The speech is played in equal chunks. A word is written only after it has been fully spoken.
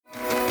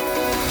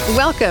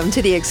Welcome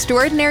to the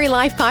Extraordinary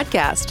Life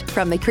Podcast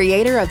from the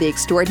creator of the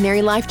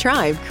Extraordinary Life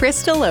Tribe,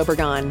 Crystal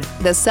Obregon,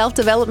 the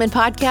self-development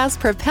podcast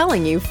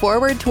propelling you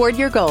forward toward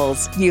your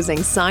goals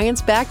using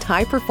science-backed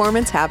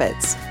high-performance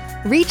habits.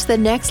 Reach the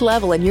next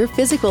level in your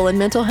physical and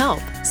mental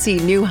health, see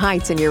new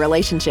heights in your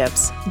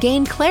relationships,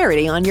 gain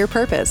clarity on your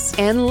purpose,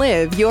 and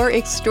live your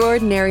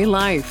extraordinary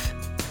life.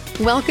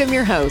 Welcome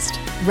your host,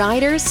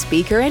 writer,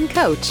 speaker, and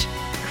coach,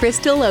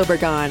 Crystal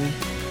Obregon.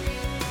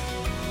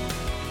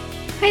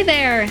 Hi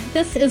there,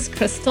 this is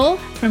Crystal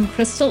from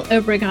Crystal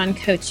Obregon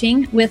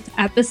Coaching with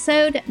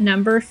episode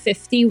number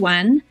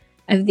 51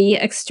 of the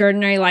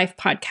Extraordinary Life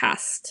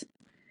Podcast.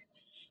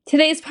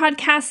 Today's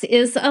podcast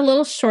is a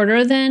little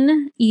shorter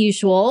than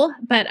usual,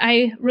 but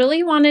I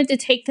really wanted to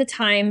take the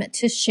time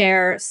to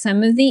share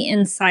some of the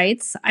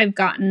insights I've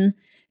gotten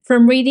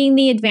from reading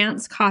the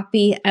advanced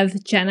copy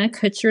of Jenna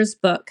Kutcher's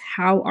book,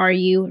 How Are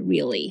You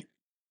Really?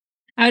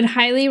 I would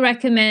highly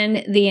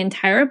recommend the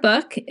entire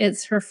book.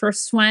 It's her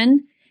first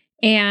one.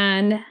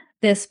 And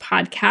this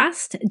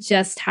podcast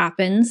just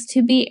happens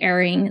to be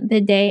airing the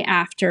day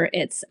after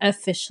it's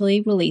officially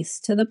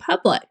released to the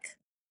public.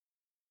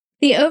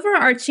 The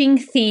overarching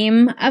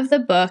theme of the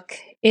book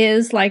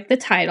is like the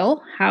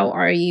title, How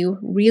Are You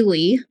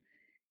Really?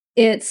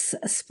 It's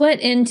split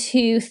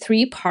into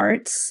 3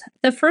 parts.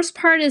 The first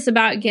part is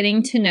about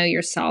getting to know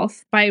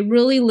yourself by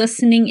really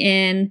listening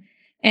in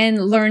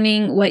and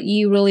learning what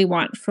you really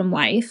want from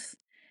life.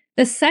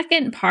 The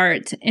second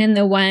part, and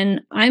the one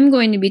I'm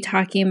going to be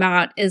talking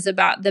about, is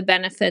about the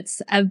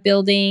benefits of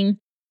building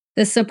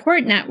the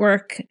support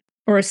network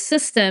or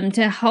system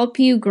to help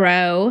you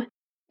grow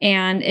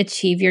and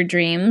achieve your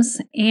dreams.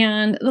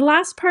 And the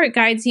last part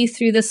guides you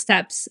through the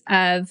steps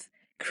of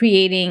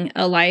creating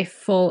a life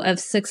full of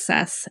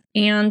success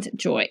and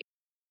joy.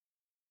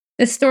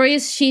 The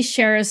stories she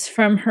shares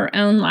from her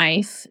own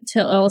life to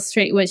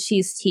illustrate what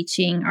she's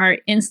teaching are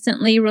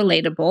instantly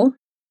relatable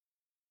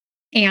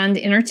and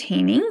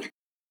entertaining.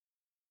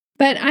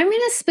 But I'm going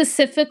to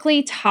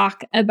specifically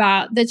talk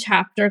about the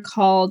chapter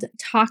called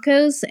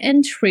Tacos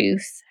and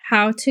Truth,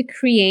 How to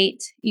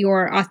Create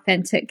Your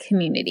Authentic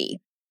Community.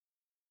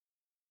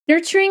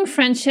 Nurturing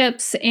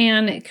friendships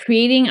and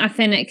creating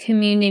authentic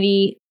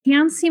community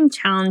can seem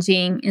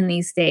challenging in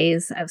these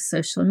days of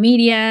social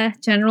media,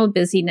 general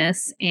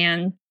busyness,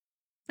 and,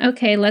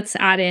 okay, let's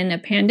add in a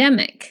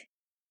pandemic.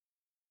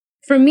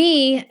 For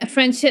me,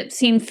 friendship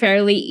seemed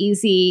fairly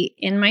easy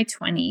in my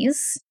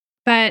 20s,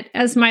 but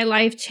as my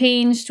life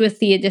changed with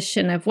the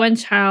addition of one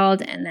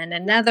child and then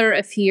another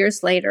a few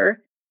years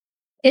later,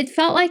 it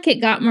felt like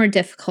it got more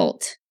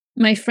difficult.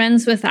 My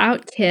friends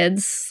without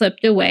kids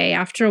slipped away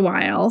after a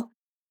while.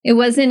 It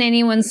wasn't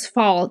anyone's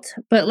fault,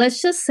 but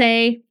let's just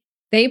say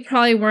they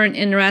probably weren't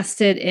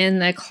interested in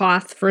the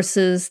cloth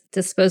versus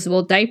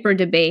disposable diaper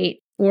debate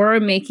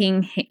or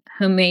making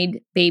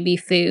homemade baby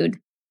food.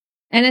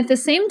 And at the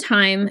same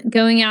time,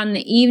 going out in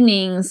the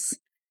evenings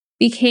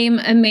became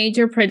a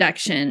major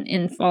production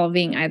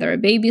involving either a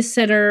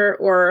babysitter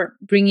or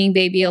bringing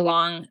baby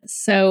along.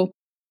 So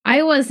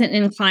I wasn't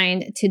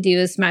inclined to do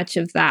as much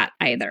of that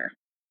either.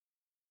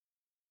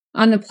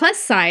 On the plus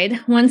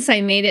side, once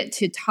I made it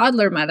to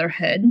toddler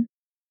motherhood,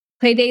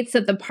 playdates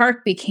at the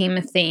park became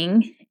a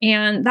thing.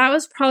 And that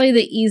was probably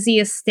the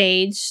easiest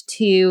stage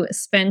to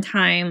spend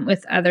time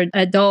with other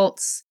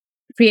adults,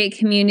 create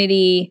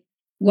community,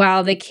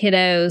 while the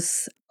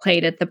kiddos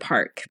played at the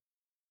park.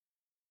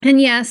 And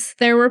yes,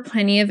 there were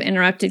plenty of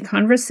interrupted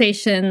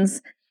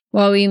conversations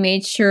while we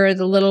made sure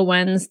the little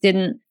ones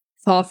didn't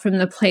fall from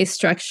the play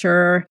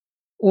structure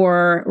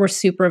or were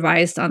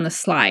supervised on the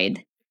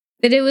slide.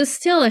 But it was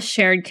still a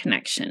shared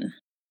connection.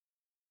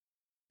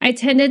 I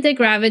tended to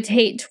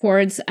gravitate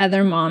towards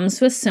other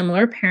moms with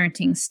similar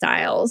parenting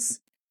styles.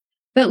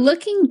 But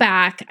looking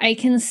back, I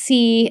can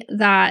see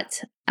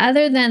that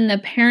other than the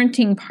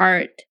parenting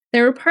part,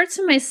 there were parts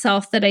of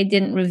myself that I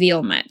didn't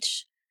reveal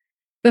much.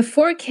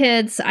 Before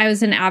kids, I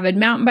was an avid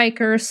mountain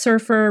biker,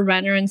 surfer,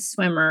 runner, and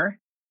swimmer,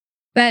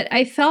 but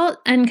I felt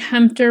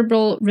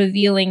uncomfortable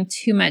revealing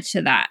too much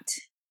of that.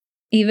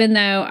 Even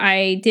though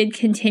I did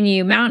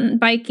continue mountain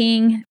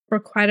biking for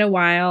quite a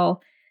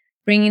while,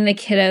 bringing the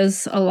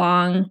kiddos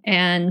along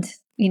and,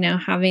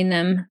 having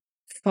them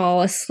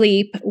fall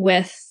asleep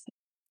with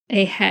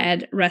a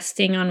head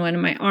resting on one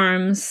of my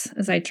arms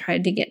as I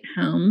tried to get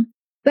home.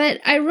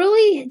 But I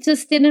really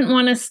just didn't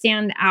want to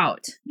stand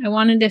out. I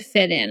wanted to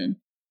fit in.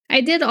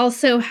 I did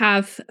also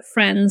have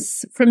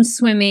friends from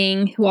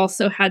swimming who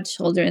also had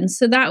children,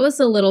 so that was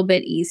a little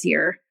bit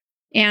easier.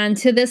 And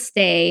to this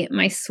day,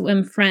 my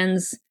swim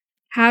friends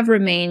have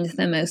remained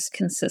the most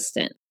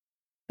consistent.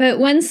 But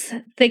once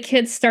the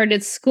kids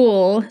started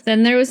school,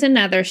 then there was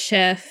another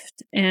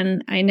shift.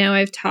 And I know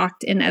I've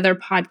talked in other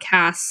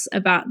podcasts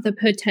about the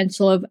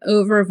potential of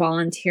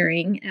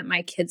over-volunteering at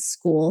my kids'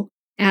 school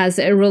as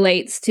it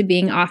relates to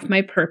being off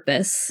my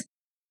purpose.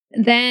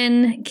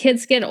 Then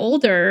kids get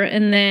older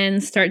and then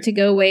start to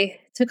go away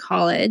to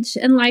college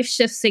and life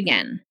shifts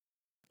again.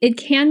 It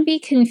can be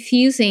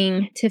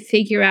confusing to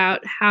figure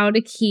out how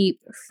to keep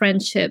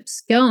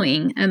friendships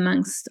going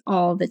amongst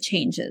all the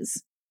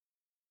changes.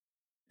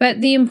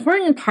 But the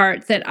important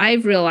part that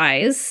I've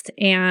realized,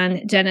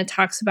 and Jenna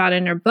talks about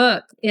in her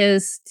book,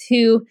 is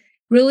to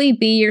really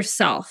be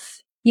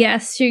yourself.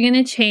 Yes, you're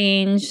going to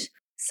change.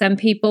 Some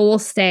people will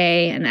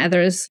stay and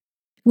others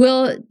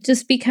will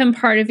just become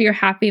part of your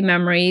happy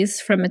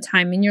memories from a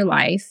time in your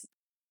life.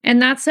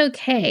 And that's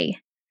okay.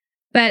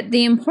 But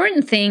the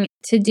important thing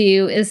to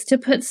do is to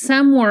put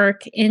some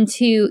work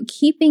into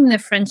keeping the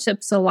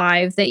friendships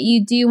alive that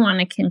you do want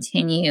to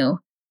continue,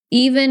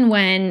 even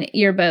when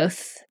you're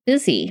both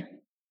busy.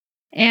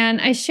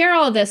 And I share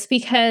all this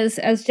because,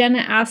 as Jenna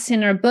asks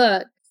in her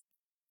book,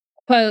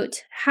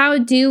 quote, how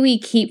do we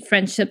keep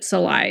friendships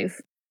alive?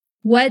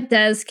 What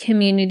does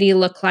community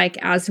look like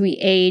as we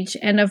age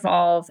and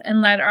evolve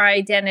and let our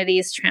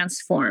identities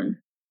transform?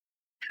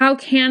 How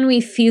can we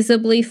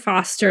feasibly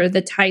foster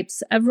the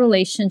types of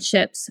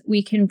relationships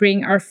we can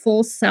bring our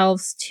full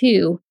selves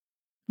to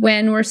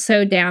when we're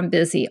so damn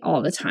busy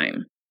all the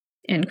time?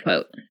 End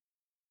quote.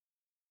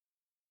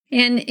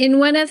 And in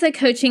one of the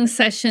coaching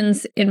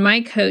sessions in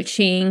my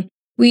coaching,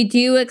 we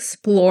do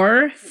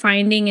explore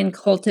finding and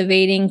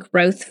cultivating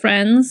growth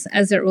friends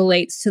as it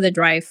relates to the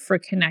drive for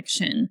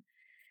connection.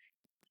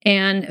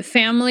 And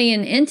family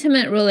and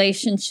intimate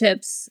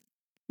relationships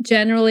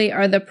generally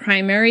are the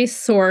primary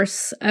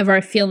source of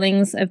our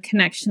feelings of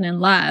connection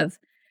and love.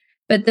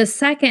 But the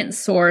second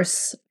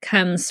source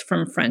comes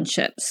from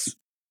friendships.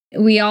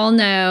 We all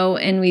know,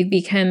 and we've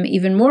become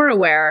even more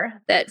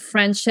aware, that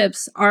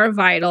friendships are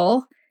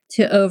vital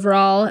to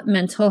overall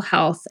mental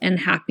health and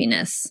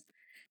happiness.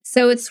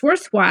 So it's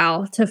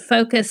worthwhile to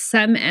focus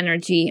some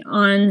energy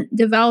on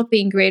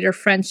developing greater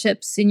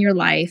friendships in your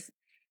life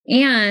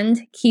and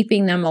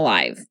keeping them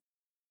alive.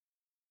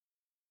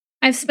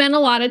 I've spent a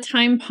lot of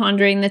time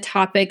pondering the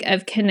topic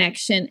of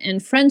connection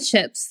and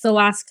friendships the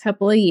last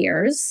couple of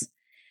years.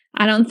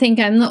 I don't think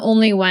I'm the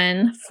only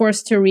one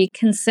forced to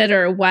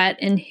reconsider what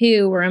and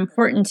who were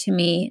important to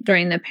me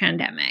during the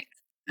pandemic.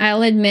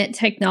 I'll admit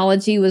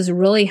technology was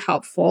really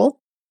helpful.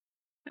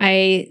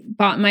 I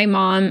bought my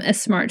mom a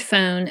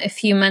smartphone a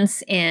few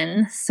months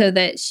in so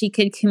that she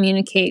could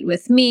communicate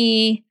with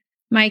me,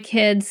 my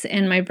kids,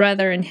 and my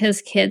brother and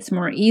his kids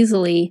more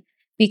easily,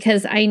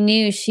 because I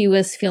knew she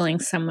was feeling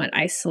somewhat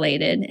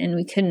isolated and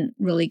we couldn't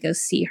really go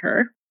see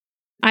her.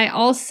 I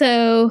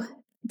also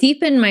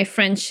deepened my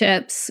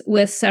friendships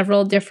with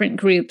several different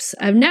groups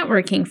of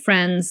networking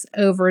friends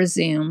over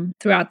Zoom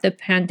throughout the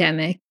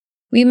pandemic.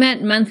 We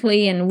met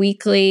monthly and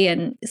weekly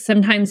and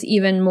sometimes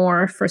even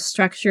more for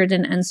structured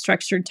and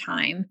unstructured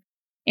time.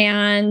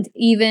 And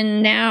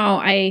even now,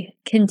 I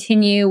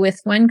continue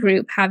with one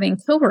group having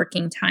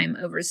co-working time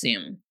over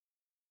Zoom.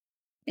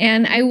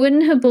 And I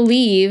wouldn't have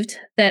believed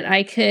that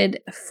I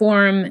could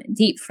form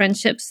deep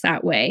friendships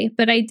that way,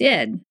 but I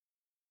did.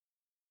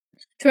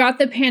 Throughout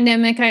the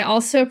pandemic, I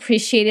also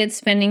appreciated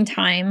spending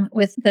time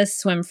with the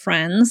swim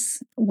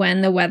friends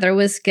when the weather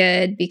was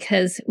good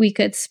because we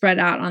could spread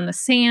out on the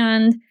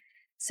sand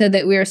so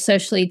that we were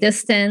socially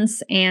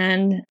distanced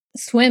and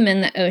swim in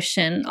the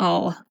ocean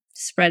all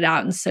spread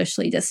out and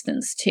socially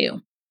distanced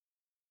too.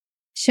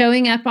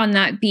 Showing up on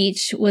that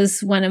beach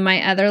was one of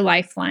my other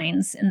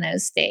lifelines in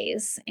those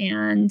days,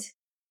 and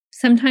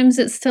sometimes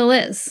it still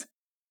is.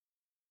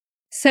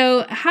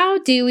 So, how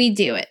do we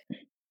do it?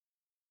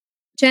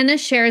 Jenna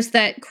shares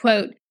that,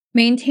 quote,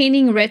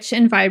 maintaining rich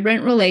and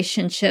vibrant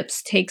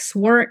relationships takes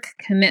work,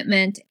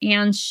 commitment,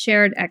 and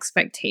shared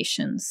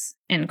expectations,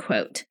 end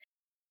quote.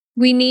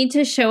 We need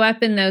to show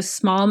up in those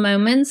small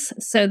moments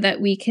so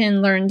that we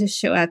can learn to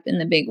show up in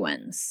the big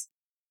ones.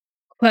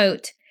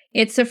 Quote,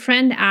 it's a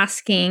friend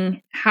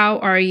asking, how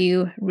are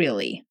you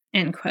really?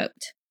 End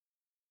quote.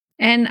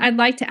 And I'd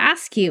like to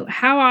ask you,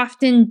 how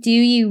often do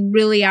you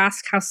really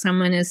ask how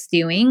someone is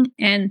doing?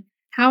 And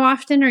how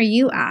often are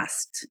you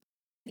asked?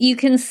 You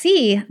can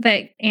see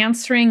that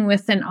answering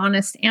with an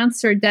honest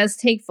answer does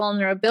take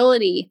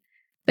vulnerability,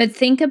 but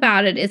think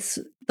about it. It's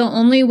the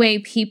only way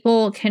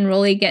people can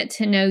really get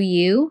to know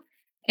you,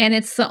 and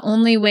it's the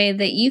only way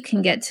that you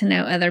can get to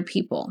know other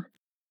people.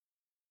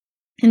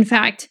 In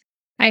fact,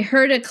 I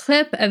heard a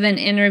clip of an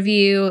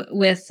interview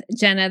with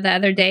Jenna the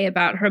other day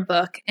about her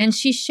book, and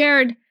she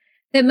shared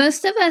that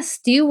most of us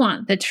do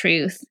want the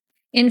truth.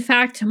 In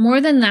fact,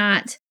 more than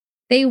that,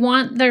 they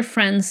want their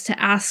friends to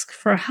ask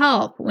for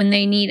help when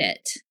they need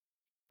it.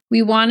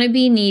 We want to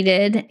be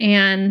needed,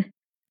 and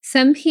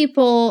some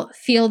people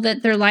feel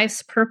that their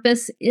life's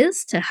purpose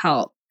is to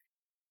help.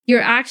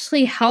 You're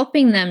actually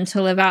helping them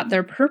to live out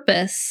their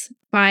purpose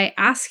by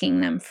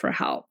asking them for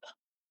help.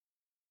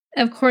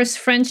 Of course,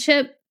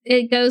 friendship,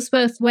 it goes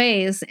both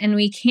ways, and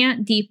we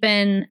can't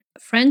deepen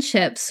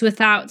friendships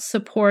without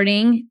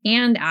supporting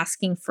and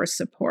asking for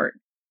support.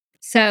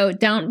 So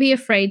don't be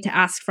afraid to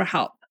ask for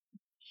help.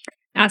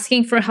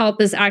 Asking for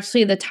help is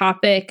actually the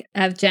topic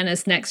of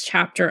Jenna's next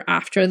chapter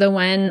after the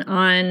one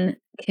on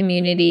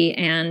community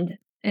and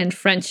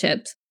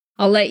friendships.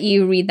 I'll let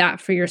you read that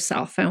for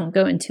yourself. I won't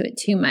go into it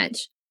too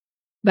much.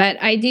 But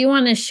I do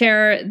want to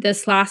share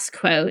this last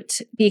quote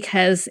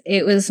because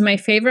it was my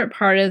favorite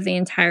part of the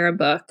entire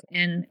book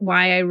and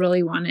why I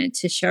really wanted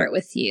to share it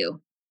with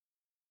you.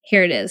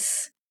 Here it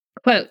is.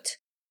 Quote,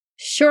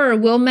 "Sure,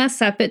 we'll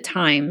mess up at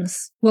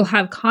times. We'll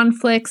have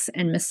conflicts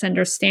and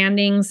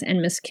misunderstandings and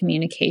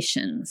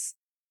miscommunications.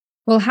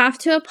 We'll have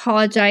to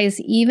apologize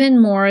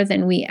even more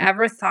than we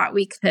ever thought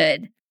we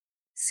could,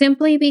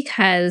 simply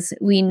because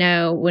we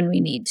know when we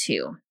need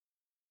to.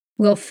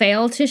 We'll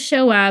fail to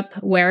show up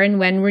where and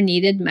when we're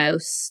needed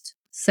most.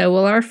 So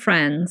will our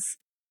friends.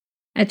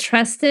 A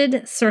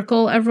trusted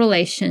circle of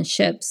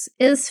relationships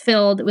is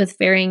filled with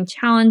varying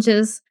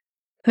challenges,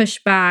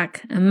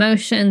 pushback,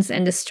 emotions,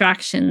 and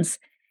distractions,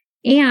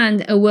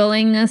 and a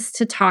willingness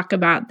to talk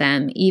about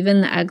them,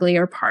 even the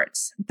uglier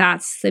parts.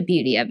 That's the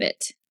beauty of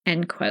it."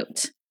 End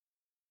quote.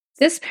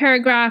 This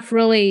paragraph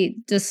really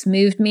just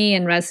moved me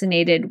and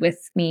resonated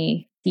with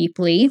me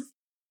deeply.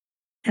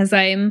 As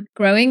I'm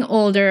growing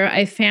older,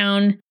 I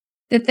found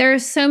that there are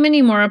so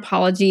many more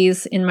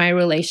apologies in my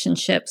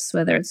relationships,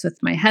 whether it's with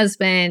my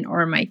husband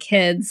or my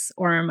kids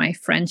or my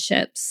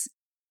friendships.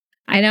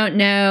 I don't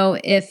know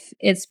if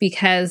it's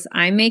because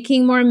I'm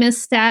making more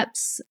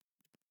missteps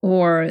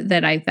or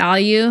that I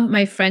value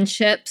my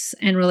friendships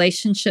and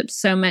relationships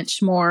so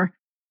much more,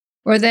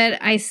 or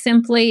that I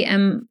simply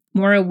am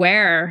more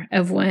aware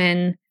of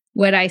when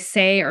what I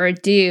say or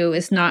do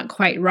is not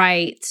quite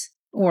right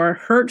or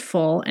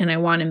hurtful and I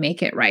want to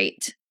make it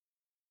right.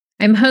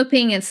 I'm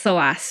hoping it's the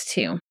last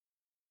two.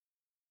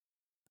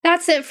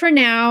 That's it for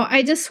now.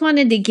 I just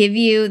wanted to give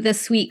you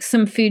this week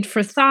some food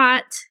for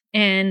thought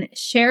and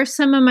share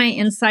some of my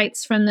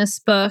insights from this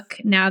book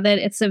now that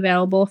it's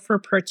available for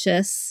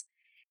purchase.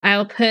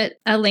 I'll put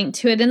a link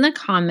to it in the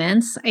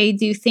comments. I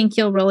do think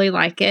you'll really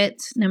like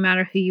it, no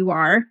matter who you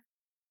are.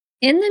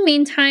 In the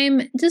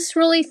meantime, just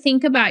really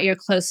think about your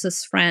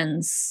closest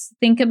friends.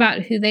 Think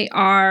about who they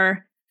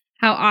are,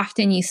 how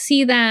often you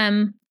see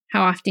them,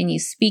 how often you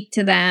speak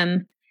to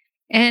them,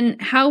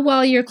 and how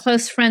well your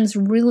close friends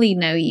really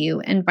know you,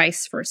 and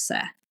vice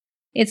versa.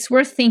 It's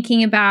worth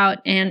thinking about,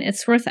 and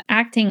it's worth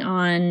acting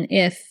on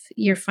if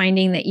you're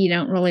finding that you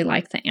don't really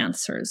like the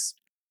answers.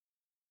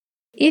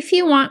 If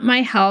you want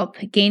my help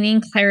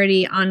gaining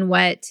clarity on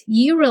what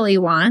you really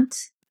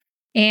want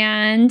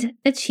and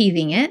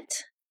achieving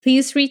it,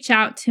 please reach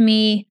out to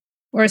me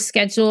or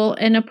schedule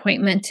an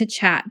appointment to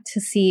chat to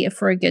see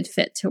if we're a good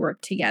fit to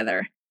work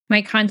together.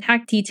 My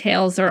contact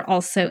details are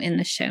also in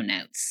the show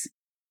notes.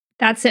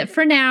 That's it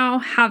for now.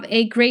 Have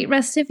a great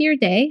rest of your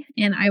day,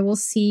 and I will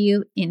see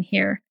you in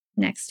here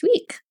next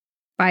week.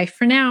 Bye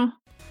for now.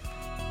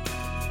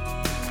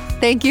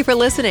 Thank you for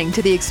listening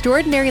to the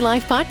Extraordinary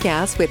Life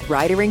Podcast with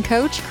writer and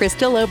coach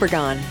Crystal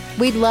Obregon.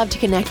 We'd love to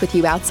connect with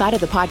you outside of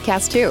the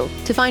podcast too.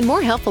 To find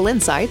more helpful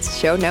insights,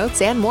 show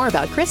notes, and more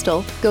about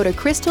Crystal, go to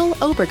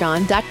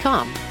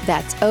crystalobregon.com.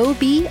 That's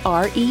OBREGON,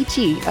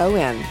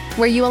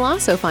 where you will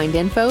also find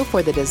info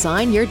for the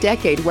Design Your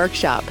Decade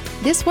workshop.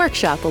 This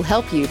workshop will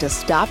help you to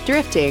stop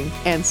drifting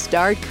and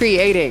start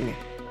creating.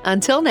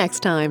 Until next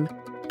time,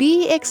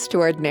 be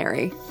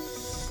extraordinary.